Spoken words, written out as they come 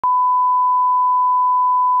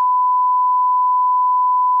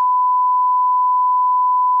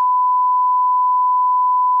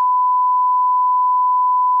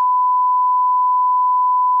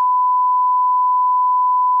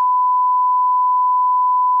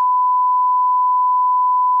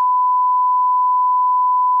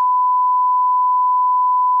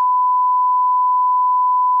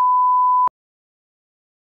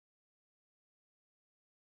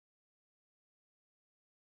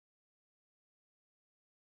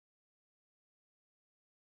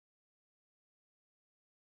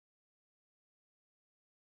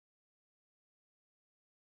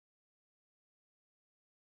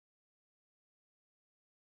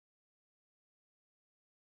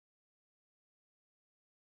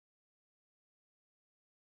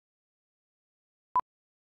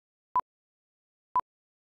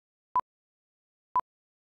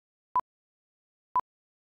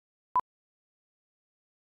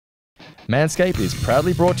Manscape is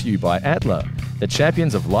proudly brought to you by Antler, the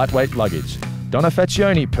champions of lightweight luggage, Donna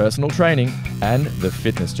Faccioni Personal Training, and the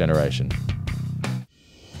Fitness Generation.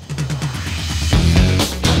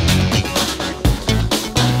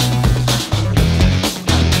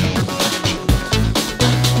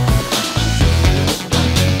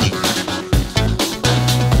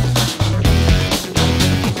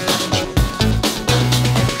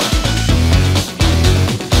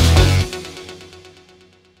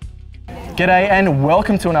 G'day and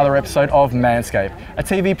welcome to another episode of Manscape, a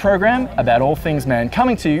TV program about all things man,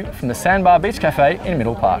 coming to you from the Sandbar Beach Cafe in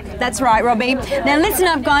Middle Park. That's right, Robbie. Now listen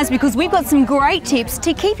up guys, because we've got some great tips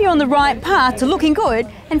to keep you on the right path to looking good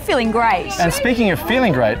and feeling great. And speaking of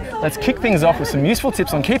feeling great, let's kick things off with some useful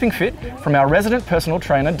tips on keeping fit from our resident personal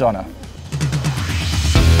trainer, Donna.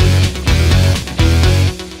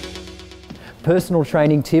 Personal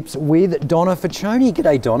training tips with Donna Faccioni.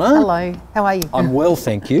 G'day Donna. Hello, how are you? I'm well,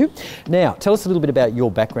 thank you. Now, tell us a little bit about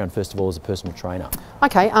your background first of all as a personal trainer.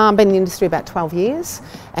 Okay, been in the industry about 12 years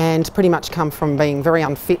and pretty much come from being very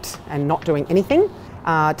unfit and not doing anything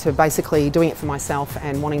to basically doing it for myself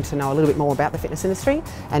and wanting to know a little bit more about the fitness industry,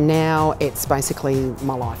 and now it's basically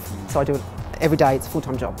my life. So I do it every day, it's a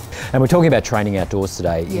full-time job. And we're talking about training outdoors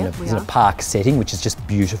today in a park setting, which is just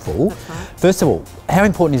beautiful. That's right. First of all, how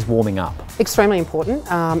important is warming up? Extremely important.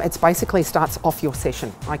 It's basically starts off your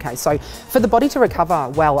session. Okay, so for the body to recover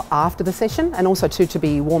well after the session, and also to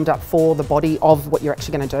be warmed up for the body of what you're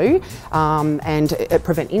actually going to do, and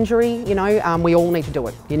prevent injury, you know, we all need to do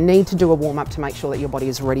it. You need to do a warm-up to make sure that your body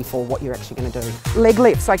is ready for what you're actually going to do. Leg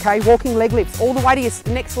lifts, okay, walking leg lifts all the way to your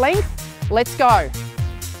next length. Let's go.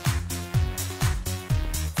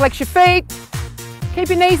 Flex your feet, keep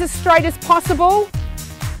your knees as straight as possible.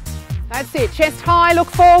 That's it, chest high, look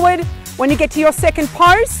forward. When you get to your second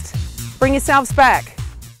post, bring yourselves back.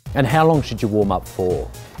 And how long should you warm up for?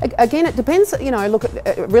 Again, it depends, you know, look,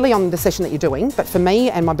 really on the session that you're doing, but for me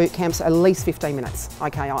and my boot camps, at least 15 minutes.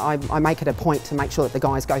 Okay, I make it a point to make sure that the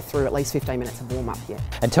guys go through at least 15 minutes of warm up, yeah.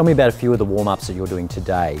 And tell me about a few of the warm-ups that you're doing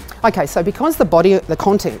today. Okay, so because the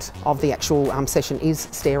content of the actual session is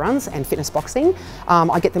stair runs and fitness boxing,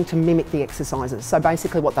 I get them to mimic the exercises. So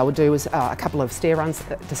basically what they would do is a couple of stair runs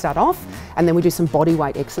to start off, and then we do some body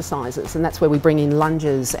weight exercises, and that's where we bring in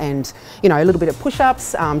lunges and, you know, a little bit of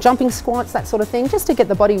push-ups, jumping squats, that sort of thing, just to get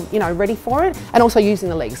the body, you know, ready for it, and also using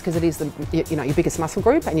the legs because it is the, you know, your biggest muscle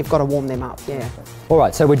group, and you've got to warm them up. Yeah. All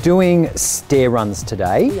right, so we're doing stair runs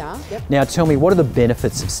today. Yeah. Yep. Now tell me, what are the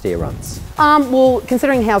benefits of stair runs? Well,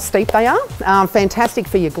 considering how steep they are, fantastic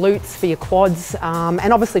for your glutes, for your quads,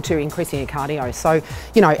 and obviously to increasing your cardio. So,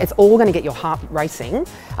 you know, it's all going to get your heart racing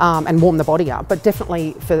and warm the body up, but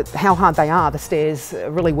definitely for how hard they are, the stairs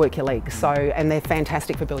really work your legs. So, and they're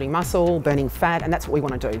fantastic for building muscle, burning fat, and that's what we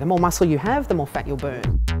want to do. The more muscle you have, the more fat you'll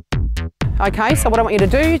burn. Okay, so what I want you to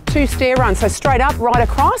do, 2 stair runs. So straight up, right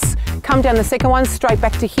across, come down the second one, straight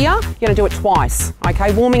back to here. You're gonna do it twice,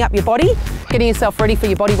 okay? Warming up your body, getting yourself ready for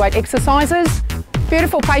your body weight exercises.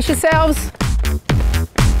 Beautiful, pace yourselves.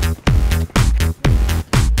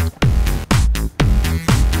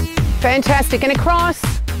 Fantastic, and across.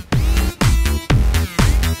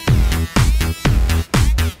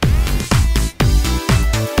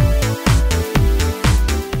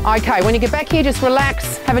 Okay, when you get back here, just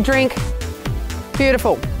relax, have a drink.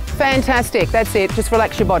 Beautiful, fantastic, that's it, just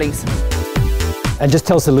relax your bodies. And just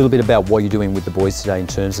tell us a little bit about what you're doing with the boys today in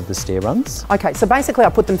terms of the stair runs. Okay, so basically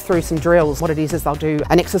I put them through some drills. What it is they'll do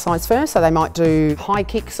an exercise first, so they might do high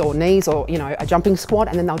kicks or knees or, you know, a jumping squat,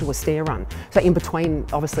 and then they'll do a stair run. So in between,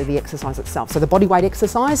 obviously, the exercise itself. So the body weight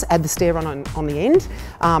exercise, add the stair run on the end,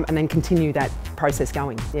 and then continue that process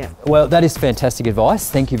going, yeah. Well, that is fantastic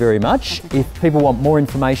advice. Thank you very much. Okay. If people want more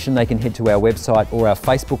information, they can head to our website or our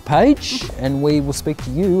Facebook page, and we will speak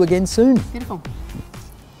to you again soon. Beautiful.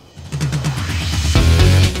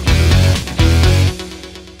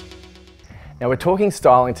 Now we're talking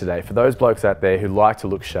styling today for those blokes out there who like to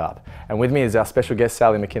look sharp. And with me is our special guest,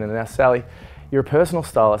 Sally McKinnon. Now Sally, you're a personal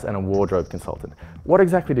stylist and a wardrobe consultant. What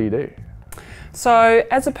exactly do you do? So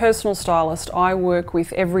as a personal stylist, I work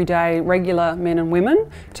with everyday regular men and women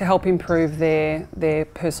to help improve their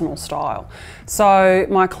personal style. So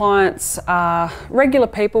my clients are regular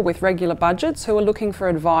people with regular budgets who are looking for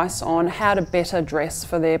advice on how to better dress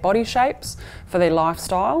for their body shapes, for their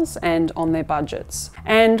lifestyles and on their budgets.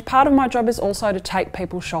 And part of my job is also to take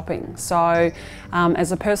people shopping. So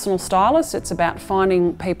as a personal stylist, it's about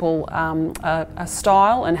finding people a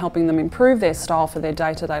style and helping them improve their style for their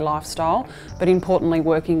day-to-day lifestyle, but importantly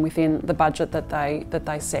working within the budget that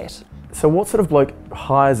they set. So what sort of bloke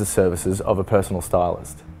hires the services of a personal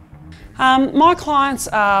stylist? My clients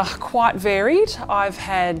are quite varied. I've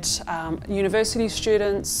had university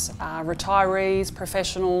students, retirees,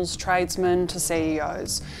 professionals, tradesmen to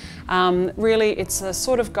CEOs. Really, it's a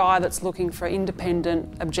sort of guy that's looking for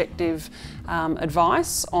independent, objective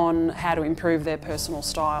advice on how to improve their personal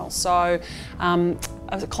style. So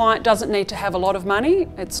a client doesn't need to have a lot of money.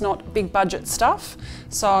 It's not big budget stuff.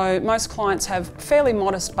 So most clients have fairly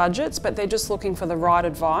modest budgets, but they're just looking for the right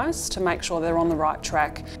advice to make sure they're on the right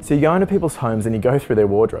track. So you go into people's homes and you go through their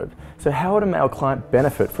wardrobe. So how would a male client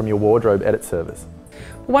benefit from your wardrobe edit service?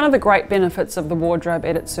 One of the great benefits of the wardrobe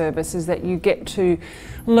edit service is that you get to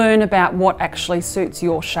learn about what actually suits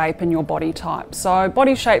your shape and your body type. So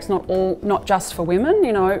body shape's not just for women,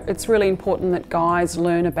 you know, it's really important that guys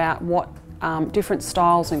learn about what different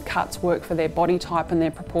styles and cuts work for their body type and their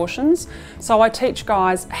proportions. So I teach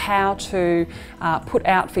guys how to put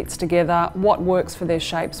outfits together, what works for their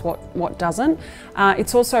shapes, what doesn't.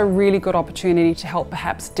 It's also a really good opportunity to help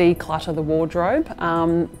perhaps declutter the wardrobe,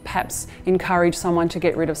 perhaps encourage someone to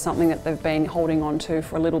get rid of something that they've been holding on to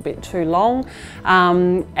for a little bit too long.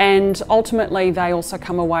 And ultimately they also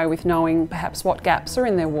come away with knowing perhaps what gaps are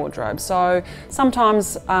in their wardrobe. So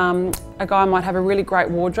sometimes a guy might have a really great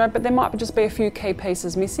wardrobe, but there might just be a few key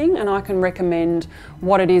pieces missing, and I can recommend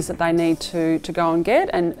what it is that they need to go and get,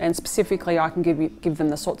 and specifically I can give them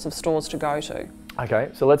the sorts of stores to go to. Okay,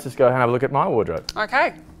 so let's just go and have a look at my wardrobe.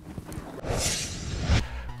 Okay.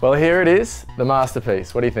 Well, here it is, the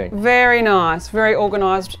masterpiece. What do you think? Very nice, very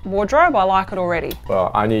organised wardrobe. I like it already.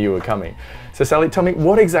 Well, I knew you were coming. So Sally, tell me,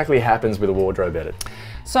 what exactly happens with a wardrobe edit?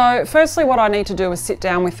 So firstly, what I need to do is sit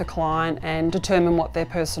down with the client and determine what their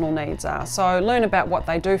personal needs are. So learn about what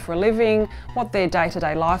they do for a living, what their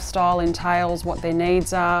day-to-day lifestyle entails, what their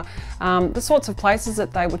needs are, the sorts of places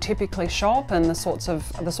that they would typically shop, and the sort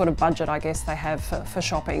of budget I guess they have for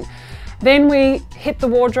shopping. Then we hit the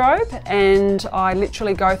wardrobe and I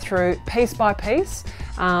literally go through piece by piece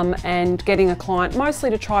and getting a client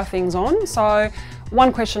mostly to try things on. So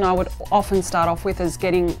one question I would often start off with is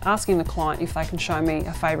asking the client if they can show me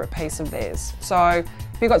a favourite piece of theirs. So have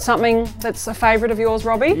you got something that's a favourite of yours,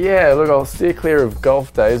 Robbie? Yeah, look, I'll steer clear of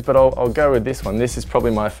golf days, but I'll go with this one. This is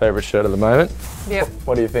probably my favourite shirt at the moment. Yep.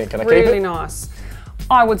 What do you think? Can I keep it? Really nice.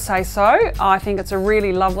 I would say so. I think it's a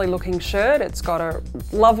really lovely looking shirt. It's got a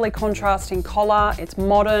lovely contrasting collar. It's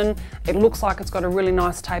modern. It looks like it's got a really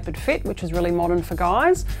nice tapered fit, which is really modern for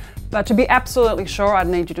guys. But to be absolutely sure, I'd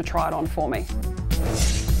need you to try it on for me.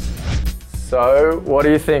 So, what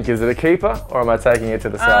do you think? Is it a keeper, or am I taking it to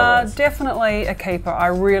the sale? Definitely a keeper. I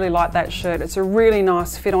really like that shirt. It's a really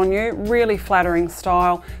nice fit on you, really flattering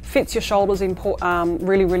style, fits your shoulders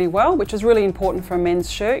really, really well, which is really important for a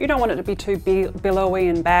men's shirt. You don't want it to be too billowy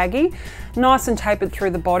and baggy. Nice and tapered through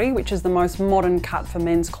the body, which is the most modern cut for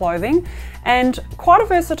men's clothing. And quite a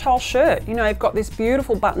versatile shirt. You know, you've got this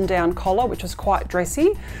beautiful button-down collar, which is quite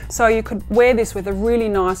dressy. So you could wear this with a really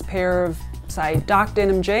nice pair of, say, dark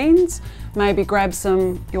denim jeans, maybe grab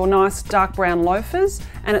your nice dark brown loafers,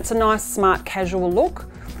 and it's a nice smart casual look.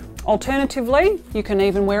 Alternatively, you can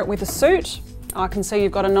even wear it with a suit. I can see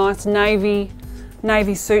you've got a nice navy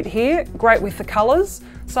suit here, great with the colours.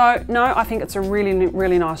 So no, I think it's a really,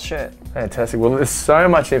 really nice shirt. Fantastic. Well, there's so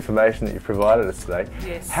much information that you've provided us today.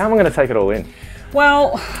 Yes. How am I going to take it all in?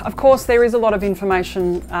 Well, of course, there is a lot of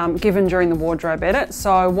information given during the wardrobe edit.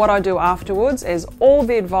 So what I do afterwards is all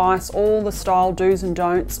the advice, all the style do's and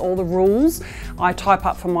don'ts, all the rules, I type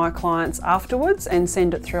up for my clients afterwards and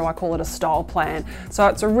send it through. I call it a style plan. So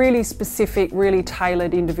it's a really specific, really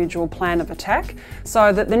tailored individual plan of attack,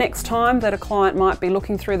 so that the next time that a client might be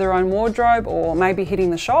looking through their own wardrobe or maybe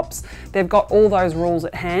hitting the shops, they've got all those rules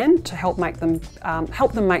at hand to help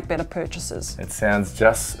them make better purchases. It sounds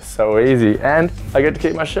just so easy, and I get to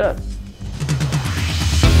keep my shirt.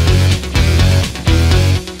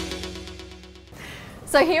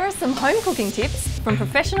 So here are some home cooking tips from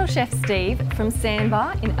professional chef Steve from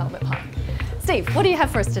Sandbar in Albert Park. Steve, what do you have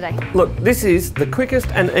for us today? Look, this is the quickest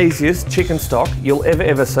and easiest chicken stock you'll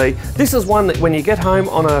ever see. This is one that when you get home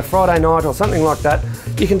on a Friday night or something like that,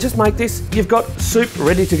 you can just make this. You've got soup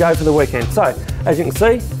ready to go for the weekend. So, as you can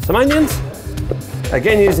see, some onions.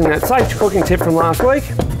 Again, using that safe cooking tip from last week.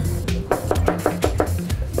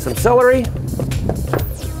 Some celery,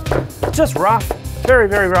 just rough, very,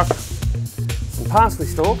 very rough. Some parsley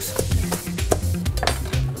stalks.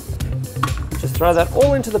 Just throw that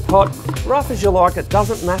all into the pot, rough as you like, it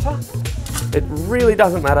doesn't matter. It really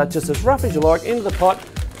doesn't matter, just as rough as you like, into the pot.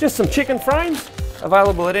 Just some chicken frames,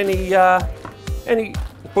 available at any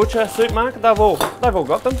butcher, supermarket, they've all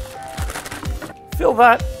got them. Fill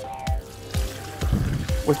that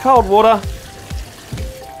with cold water.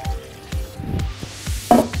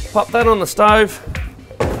 Pop that on the stove,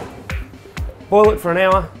 boil it for an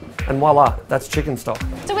hour, and voila, that's chicken stock.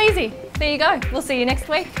 Too easy. There you go. We'll see you next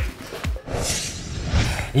week.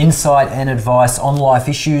 Insight and advice on life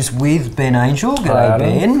issues with Ben Angel. G'day,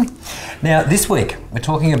 Ben. Now, this week we're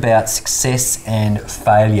talking about success and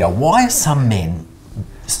failure. Why are some men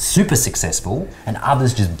super successful and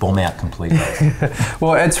others just bomb out completely?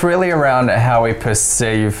 Well, it's really around how we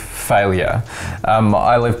perceive failure.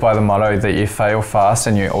 I live by the motto that you fail fast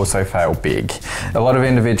and you also fail big. A lot of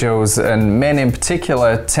individuals, and men in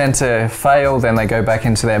particular, tend to fail, then they go back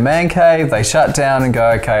into their man cave, they shut down and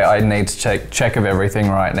go, okay, I need to check of everything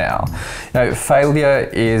right now. You know, failure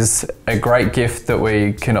is a great gift that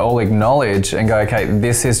we can all acknowledge and go, okay,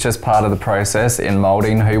 this is just part of the process in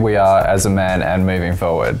moulding who we are as a man and moving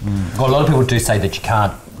forward. Well, a lot of people do say that you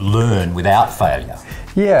can't learn without failure.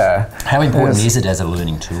 Yeah. How important is it as a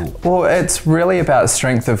learning tool? Well, it's really about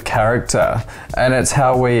strength of character, and it's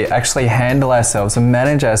how we actually handle ourselves and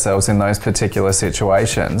manage ourselves in those particular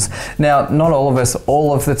situations. Now, not all of us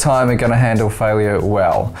all of the time are going to handle failure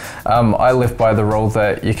well. I live by the rule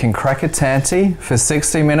that you can crack a tanty for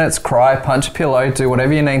 60 minutes, cry, punch a pillow, do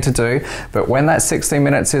whatever you need to do, but when that 60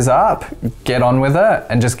 minutes is up, get on with it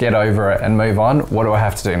and just get over it and move on. What do I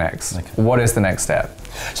have to do next? Okay. What is the next step?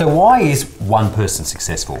 So why is one person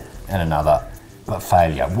successful and another a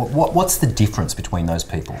failure? What's the difference between those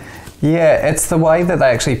people? Yeah, it's the way that they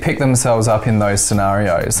actually pick themselves up in those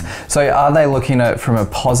scenarios. So are they looking at it from a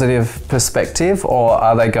positive perspective, or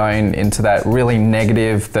are they going into that really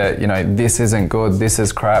negative that, you know, this isn't good, this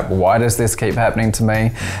is crap, why does this keep happening to me?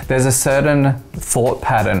 There's a certain thought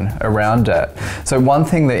pattern around it. So one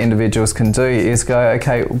thing that individuals can do is go,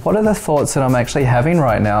 okay, what are the thoughts that I'm actually having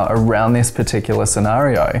right now around this particular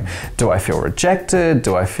scenario? Do I feel rejected?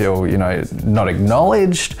 Do I feel, you know, not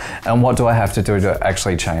acknowledged? And what do I have to do to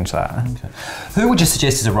actually change that? Okay. Who would you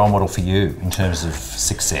suggest is a role model for you in terms of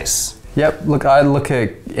success? Yep, look, I look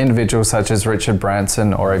at individuals such as Richard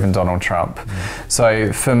Branson or even Donald Trump.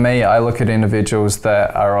 So for me, I look at individuals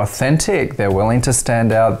that are authentic, they're willing to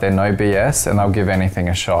stand out, they're no BS, and they'll give anything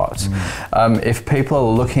a shot. If people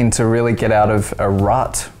are looking to really get out of a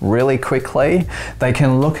rut really quickly, they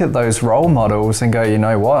can look at those role models and go, you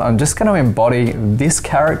know what, I'm just going to embody this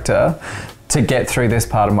character to get through this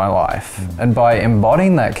part of my life. And by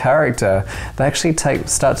embodying that character, they actually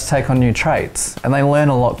start to take on new traits, and they learn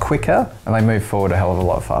a lot quicker and they move forward a hell of a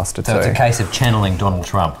lot faster too. So it's a case of channeling Donald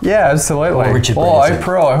Trump. Yeah, absolutely. Or Richard Branson. Or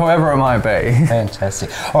Oprah, or whoever it might be. Fantastic.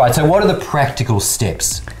 All right, so what are the practical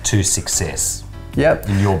steps to success? Yep.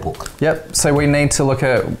 In your book? Yep. So we need to look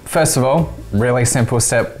at, first of all, really simple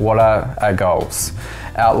step, what are our goals?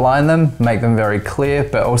 Outline them, make them very clear,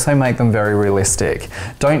 but also make them very realistic.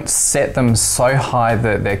 Don't set them so high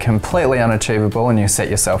that they're completely unachievable and you set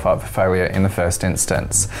yourself up for failure in the first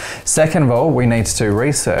instance. Second of all, we need to do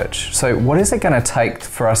research. So what is it going to take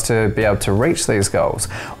for us to be able to reach these goals?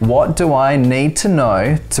 What do I need to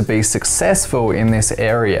know to be successful in this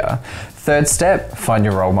area? Third step, find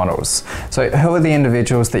your role models. So who are the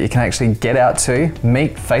individuals that you can actually get out to,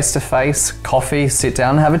 meet face to face, coffee, sit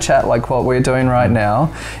down and have a chat like what we're doing right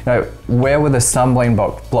now. You know, where were the stumbling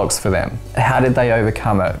blocks for them? How did they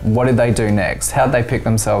overcome it? What did they do next? How did they pick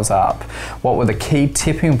themselves up? What were the key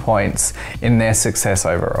tipping points in their success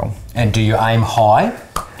overall? And do you aim high?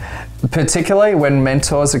 Particularly when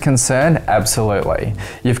mentors are concerned, absolutely.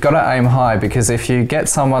 You've got to aim high, because if you get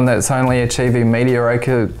someone that's only achieving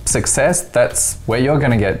mediocre success, that's where you're going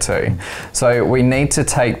to get to. So we need to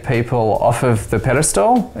take people off of the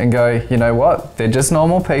pedestal and go, you know what, they're just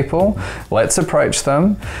normal people, let's approach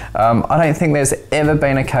them. I don't think there's ever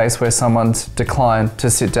been a case where someone's declined to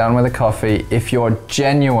sit down with a coffee if you're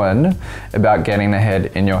genuine about getting ahead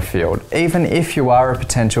in your field. Even if you are a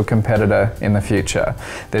potential competitor in the future,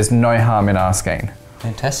 there's no harm in asking.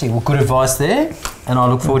 Fantastic. Well, good advice there, and I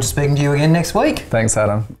look forward to speaking to you again next week. Thanks,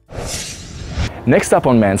 Adam. Next up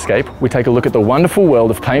on Manscape, we take a look at the wonderful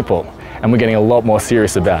world of paintball, and we're getting a lot more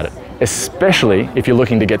serious about it, especially if you're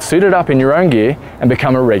looking to get suited up in your own gear and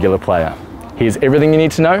become a regular player. Here's everything you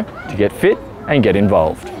need to know to get fit and get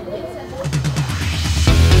involved.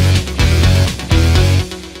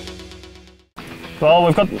 Well,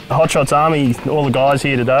 we've got Hot Shots Army, all the guys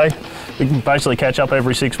here today. We can basically catch up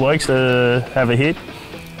every 6 weeks to have a hit.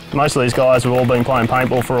 Most of these guys have all been playing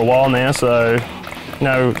paintball for a while now, so you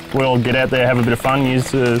know, we all get out there, have a bit of fun,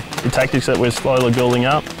 use the tactics that we're slowly building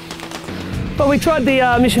up. Well, we tried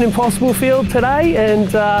the Mission Impossible field today, and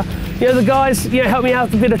you know, the guys helped me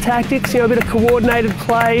out with a bit of tactics, a bit of coordinated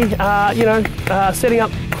play, setting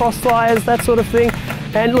up crossfires, that sort of thing.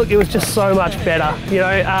 And look, it was just so much better.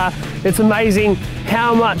 It's amazing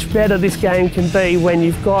how much better this game can be when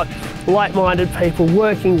you've got like-minded people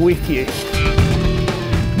working with you.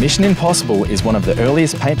 Mission Impossible is one of the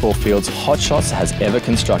earliest paintball fields Hot Shots has ever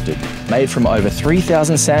constructed. Made from over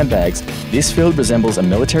 3,000 sandbags, this field resembles a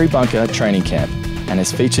military bunker training camp and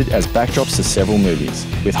is featured as backdrops to several movies.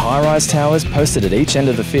 With high-rise towers posted at each end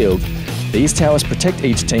of the field, these towers protect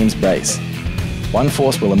each team's base. One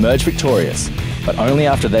force will emerge victorious, but only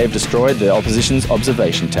after they've destroyed the opposition's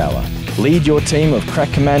observation tower. Lead your team of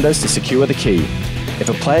crack commandos to secure the key. If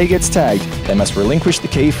a player gets tagged, they must relinquish the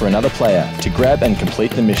key for another player to grab and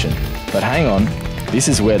complete the mission. But hang on, this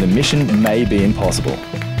is where the mission may be impossible.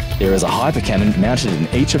 There is a hypercannon mounted in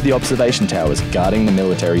each of the observation towers guarding the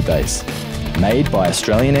military base. Made by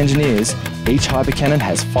Australian engineers, each hypercannon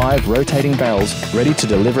has 5 rotating barrels ready to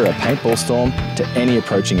deliver a paintball storm to any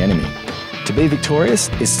approaching enemy. To be victorious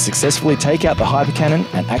is to successfully take out the hypercannon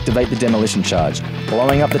and activate the demolition charge,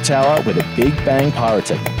 blowing up the tower with a big bang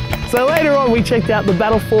pyrotechnic. So later on we checked out the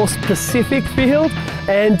Battle Force Pacific field,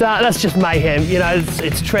 and that's just mayhem. You know,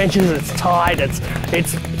 it's trenches, it's tight, it's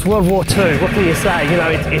World War II. What can you say? You know,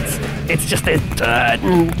 it's just there's dirt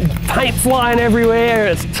and paint flying everywhere.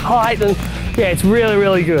 It's tight, and yeah, it's really,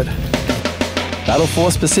 really good. Battle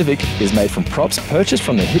Force Pacific is made from props purchased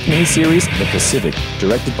from the hit miniseries The Pacific,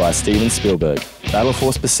 directed by Steven Spielberg. Battle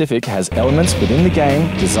Force Pacific has elements within the game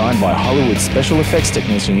designed by Hollywood special effects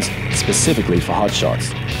technicians specifically for Hot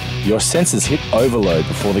Shots. Your senses hit overload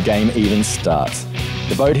before the game even starts.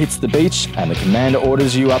 The boat hits the beach and the commander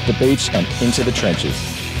orders you up the beach and into the trenches.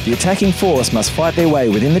 The attacking force must fight their way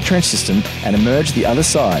within the trench system and emerge the other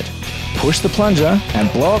side. Push the plunger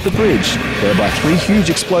and blow up the bridge, whereby 3 huge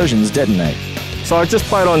explosions detonate. So I just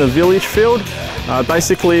played on a village field.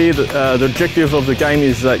 Basically, the objective of the game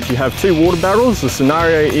is that you have 2 water barrels. The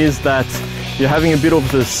scenario is that you're having a bit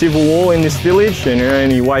of the civil war in this village, and your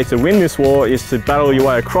only way to win this war is to battle your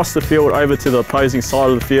way across the field over to the opposing side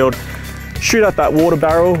of the field, shoot at that water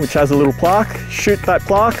barrel which has a little plaque, shoot that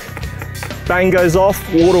plaque, bang goes off,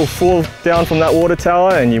 water will fall down from that water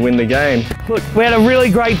tower and you win the game. Look, we had a really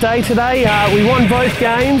great day today. We won both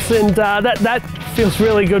games, and that feels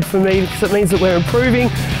really good for me because it means that we're improving,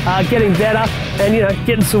 getting better, and you know,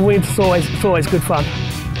 getting some wins. It's always good fun.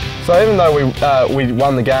 So even though we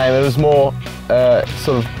won the game, it was more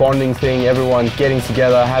sort of bonding thing. Everyone getting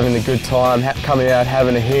together, having a good time, coming out,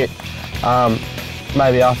 having a hit.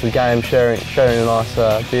 Maybe after the game, sharing a nice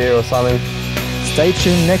beer or something. Stay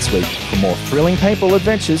tuned next week for more thrilling paintball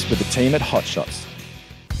adventures with the team at Hot Shots.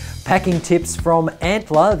 Packing tips from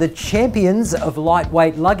Antler, the champions of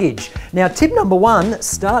lightweight luggage. Now, tip number 1,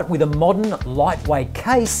 start with a modern lightweight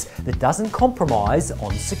case that doesn't compromise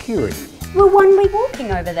on security. Will one be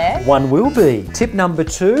walking over there? One will be. Tip number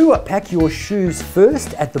 2, pack your shoes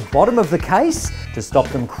first at the bottom of the case to stop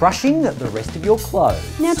them crushing the rest of your clothes.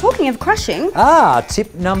 Now, talking of crushing...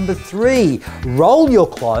 Tip number 3, roll your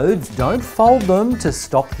clothes, don't fold them to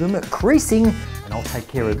stop them creasing, and I'll take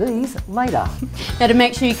care of these later. Now, to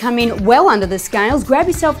make sure you come in well under the scales, grab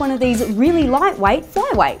yourself one of these really lightweight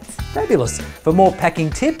flyweights. Fabulous. For more packing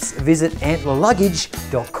tips, visit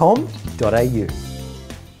antlerluggage.com.au.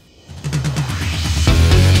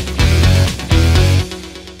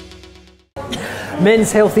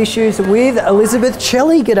 Men's health issues with Elizabeth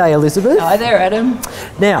Chelly. G'day, Elizabeth. Hi there, Adam.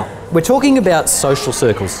 Now, we're talking about social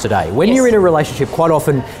circles today. When you're in a relationship, quite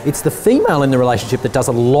often it's the female in the relationship that does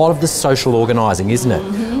a lot of the social organising, isn't it?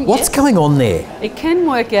 Mm-hmm, What's going on there? It can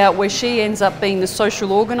work out where she ends up being the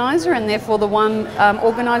social organiser and therefore the one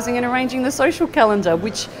organising and arranging the social calendar,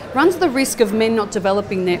 which runs the risk of men not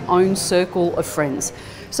developing their own circle of friends.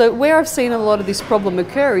 So where I've seen a lot of this problem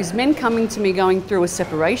occur is men coming to me going through a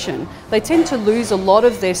separation. They tend to lose a lot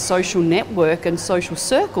of their social network and social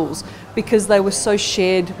circles because they were so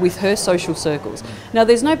shared with her social circles. Now,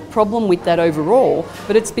 there's no problem with that overall,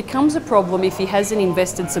 but it becomes a problem if he hasn't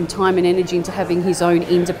invested some time and energy into having his own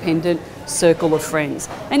independent circle of friends.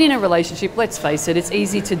 And in a relationship, let's face it, it's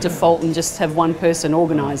easy to default and just have one person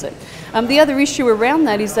organise it. The other issue around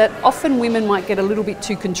that is that often women might get a little bit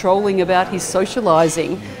too controlling about his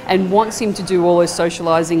socialising and wants him to do all his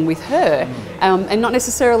socialising with her and not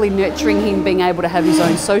necessarily nurturing him being able to have his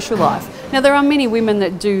own social life. Now, there are many women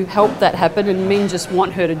that do help that happen, and men just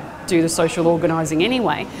want her to do the social organising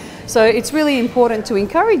anyway. So it's really important to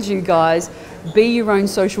encourage you guys, be your own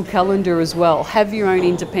social calendar as well. Have your own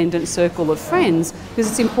independent circle of friends, because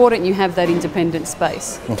it's important you have that independent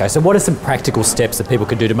space. Okay, so what are some practical steps that people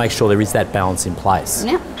can do to make sure there is that balance in place?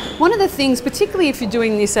 Now, one of the things, particularly if you're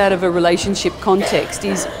doing this out of a relationship context,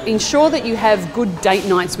 is ensure that you have good date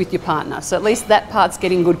nights with your partner. So at least that part's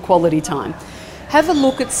getting good quality time. have a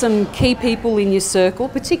look at some key people in your circle,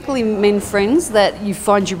 particularly men friends that you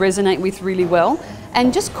find you resonate with really well,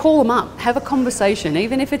 and just call them up, have a conversation,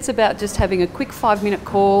 even if it's about just having a quick 5-minute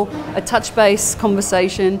call, a touch base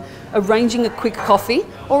conversation, arranging a quick coffee,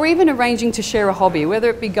 or even arranging to share a hobby, whether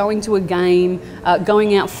it be going to a game,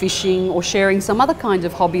 going out fishing, or sharing some other kind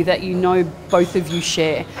of hobby that you know both of you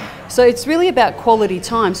share. So it's really about quality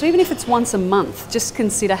time. So even if it's once a month, just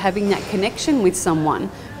consider having that connection with someone,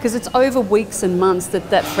 because it's over weeks and months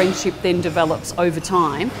that friendship then develops over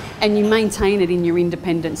time, and you maintain it in your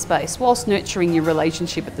independent space whilst nurturing your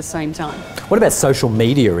relationship at the same time. What about social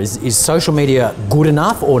media? Is social media good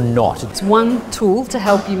enough or not? It's one tool to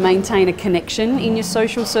help you maintain a connection in your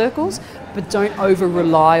social circles, but don't over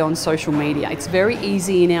rely on social media. It's very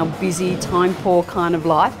easy in our busy, time poor kind of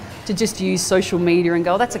life to just use social media and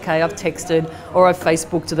go, oh, that's okay, I've texted or I've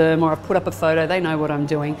Facebooked them or I've put up a photo, they know what I'm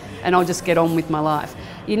doing, and I'll just get on with my life.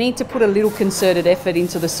 You need to put a little concerted effort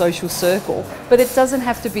into the social circle, but it doesn't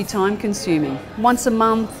have to be time consuming. Once a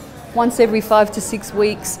month, once every 5 to 6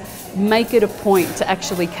 weeks, make it a point to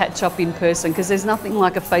actually catch up in person, because there's nothing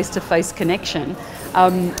like a face-to-face connection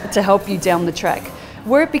to help you down the track.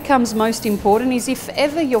 Where it becomes most important is if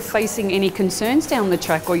ever you're facing any concerns down the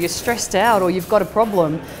track, or you're stressed out, or you've got a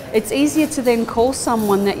problem, it's easier to then call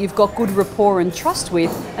someone that you've got good rapport and trust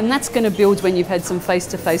with, and that's going to build when you've had some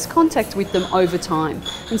face-to-face contact with them over time.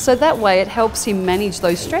 And so that way it helps him manage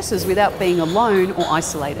those stresses without being alone or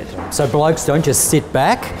isolated. So blokes, don't just sit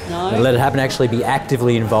back and let it happen, actually be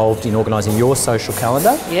actively involved in organising your social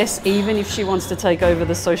calendar. Yes, even if she wants to take over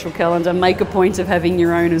the social calendar, make a point of having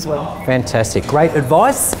your own as well. Fantastic, great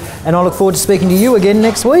advice, and I look forward to speaking to you again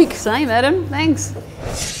next week. Same, Adam, thanks.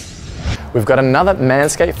 We've got another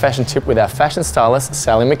Manscape fashion tip with our fashion stylist,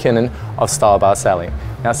 Sally McKinnon of Style Bar Sally.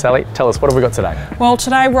 Now Sally, tell us, what have we got today? Well,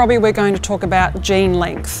 today, Robbie, we're going to talk about jean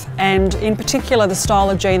length, and in particular the style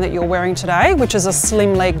of jean that you're wearing today, which is a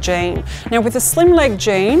slim leg jean. Now with a slim leg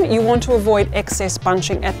jean, you want to avoid excess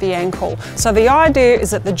bunching at the ankle. So the idea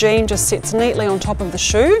is that the jean just sits neatly on top of the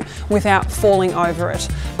shoe without falling over it.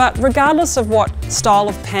 But regardless of what style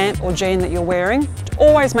of pant or jean that you're wearing,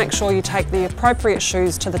 always make sure you take the appropriate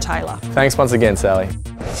shoes to the tailor. Thanks once again, Sally.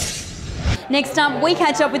 Next up, we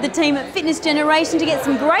catch up with the team at Fitness Generation to get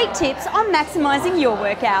some great tips on maximising your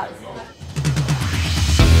workout.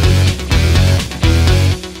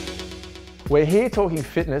 We're here talking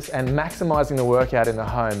fitness and maximising the workout in the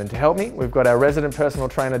home, and to help me, we've got our resident personal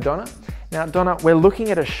trainer, Donna. Now, Donna, we're looking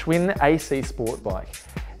at a Schwinn AC Sport bike.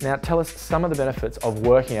 Now, tell us some of the benefits of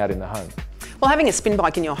working out in the home. Well, having a spin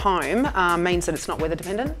bike in your home means that it's not weather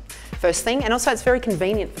dependent, first thing, and also it's very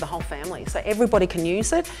convenient for the whole family, so everybody can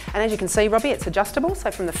use it. And as you can see, Robbie, it's adjustable,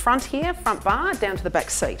 so from the front here, front bar, down to the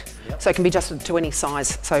back seat. Yep. So it can be adjusted to any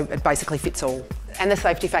size, so it basically fits all. And the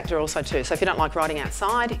safety factor also too, so if you don't like riding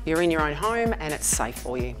outside, you're in your own home and it's safe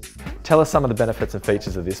for you. Tell us some of the benefits and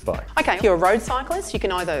features of this bike. Okay, if you're a road cyclist, you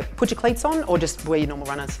can either put your cleats on or just wear your normal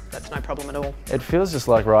runners. That's no problem at all. It feels just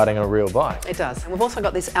like riding a real bike. It does. And we've also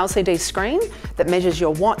got this LCD screen that measures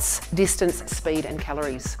your watts, distance, speed and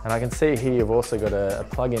calories. And I can see here you've also got a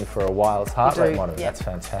plug-in for a wireless heart rate monitor. Yep. That's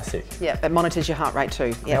fantastic. Yeah, it monitors your heart rate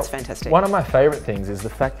too. Yeah, now, it's fantastic. One of my favourite things is the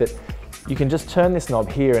fact that you can just turn this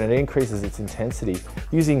knob here and it increases its intensity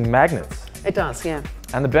using magnets. It does, yeah.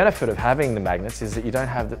 And the benefit of having the magnets is that you don't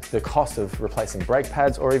have the cost of replacing brake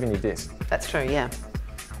pads or even your disc. That's true, yeah.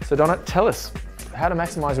 So Donna, tell us how to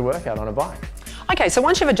maximise your workout on a bike. Okay, so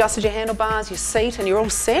once you've adjusted your handlebars, your seat, and you're all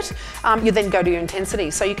set, you then go to your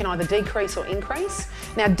intensity. So you can either decrease or increase.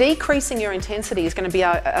 Now, decreasing your intensity is going to be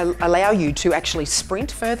allow you to actually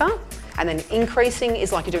sprint further, and then increasing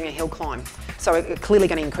is like you're doing a hill climb. So it's clearly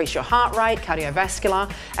going to increase your heart rate,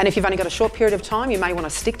 cardiovascular, and if you've only got a short period of time, you may want to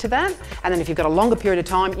stick to that. And then if you've got a longer period of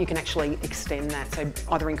time, you can actually extend that, so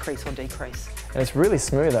either increase or decrease. And it's really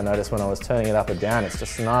smooth, I noticed when I was turning it up or down. It's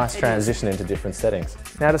just a nice transition into different settings.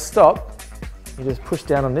 Now to stop, you just push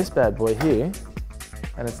down on this bad boy here,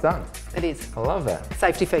 and it's done. It is. I love that.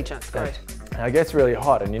 Safety feature, it's great. Now it gets really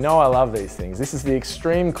hot, and you know I love these things. This is the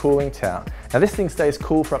Extreme Cooling Towel. Now this thing stays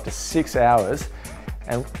cool for up to 6 hours,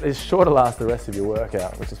 and is sure to last the rest of your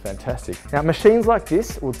workout, which is fantastic. Now machines like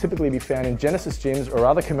this will typically be found in Genesis gyms or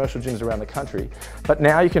other commercial gyms around the country, but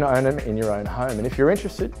now you can own them in your own home. And if you're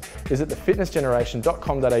interested, visit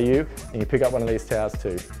thefitnessgeneration.com.au and you pick up one of these towels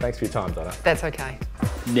too. Thanks for your time, Donna. That's okay.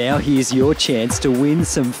 Now here's your chance to win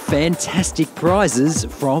some fantastic prizes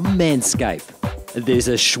from Manscape. There's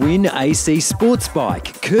a Schwinn AC sports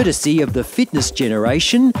bike, courtesy of the fitness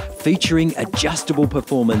generation, featuring adjustable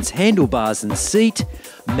performance handlebars and seat,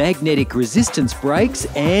 magnetic resistance brakes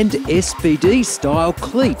and SPD style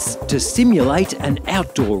cleats to simulate an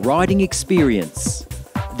outdoor riding experience.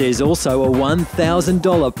 There's also a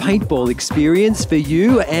 $1,000 paintball experience for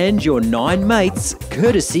you and your 9 mates,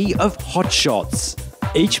 courtesy of Hot Shots.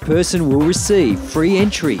 Each person will receive free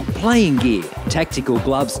entry, playing gear, tactical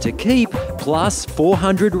gloves to keep, plus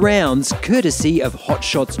 400 rounds courtesy of Hot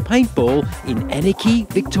Shots Paintball in Anarchy,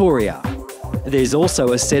 Victoria. There's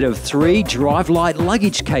also a set of 3 Drive Light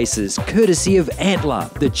luggage cases courtesy of Antler,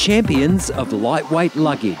 the champions of lightweight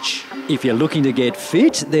luggage. If you're looking to get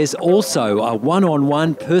fit, there's also a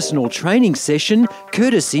one-on-one personal training session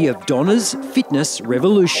courtesy of Donna's Fitness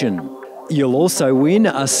Revolution. You'll also win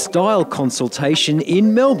a style consultation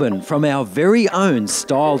in Melbourne from our very own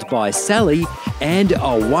Styled by Sally and a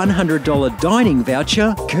 $100 dining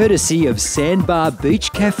voucher courtesy of Sandbar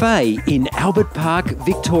Beach Cafe in Albert Park,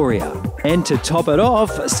 Victoria. And to top it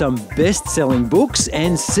off, some best-selling books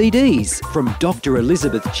and CDs from Dr.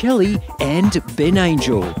 Elizabeth Chelly and Ben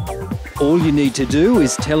Angel. All you need to do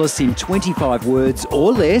is tell us in 25 words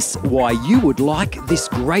or less why you would like this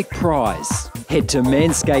great prize. Head to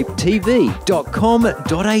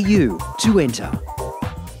manscapetv.com.au to enter.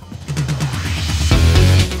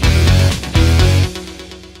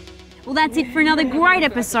 Well, that's it for another great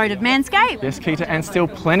episode of Manscape. Yes, Keita, and still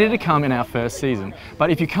plenty to come in our first season. But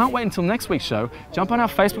if you can't wait until next week's show, jump on our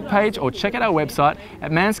Facebook page or check out our website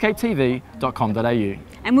at manscapetv.com.au.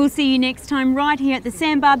 And we'll see you next time right here at the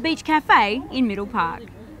Sandbar Beach Cafe in Middle Park.